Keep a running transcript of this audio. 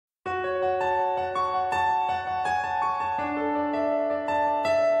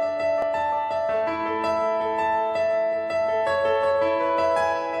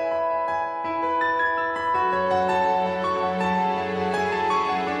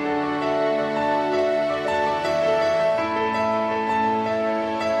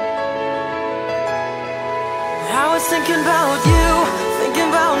was thinking about you, thinking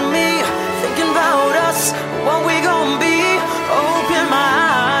about me, thinking about us, what we gon' be. Open my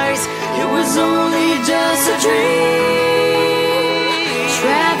eyes, it was only just a dream.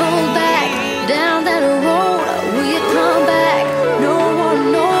 Travel back down that road, will you come back? No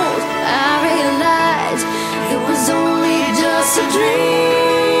one knows. I realized it was only just a dream.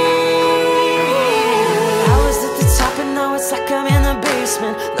 I was at the top and now it's like I'm in the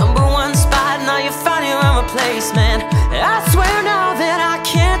basement. Number one spot, now you're finding a replacement. I swear now that I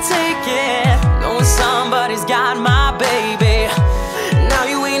can't take it, knowing somebody's got my baby. Now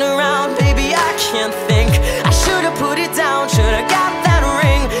you ain't around, baby, I can't think. I should've put it down, should've got that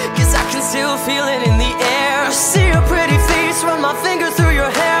ring, 'cause I can still feel it in the air. See your pretty face, run my finger through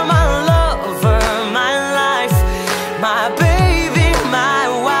your hair. My lover, my life, my baby, my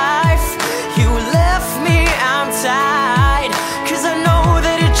wife. You left me, I'm tied, 'cause I know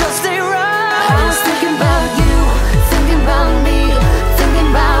that it just ain't right. I was thinking about you, thinking about me, thinking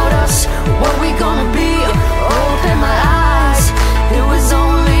about us, what we gonna be. Open my eyes, it was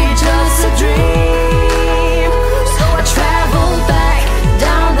only just a dream. So I traveled back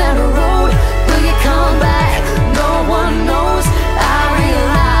down that road, will you come back? No one knows. I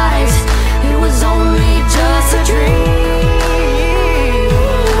realized it was only just a dream.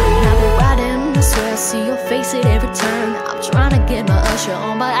 I've been riding this way, I see your face at every turn. I'm trying to get my usher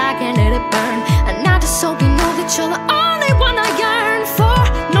on, but I can't let it burn. And I just hope you know that you're the only one I yearn.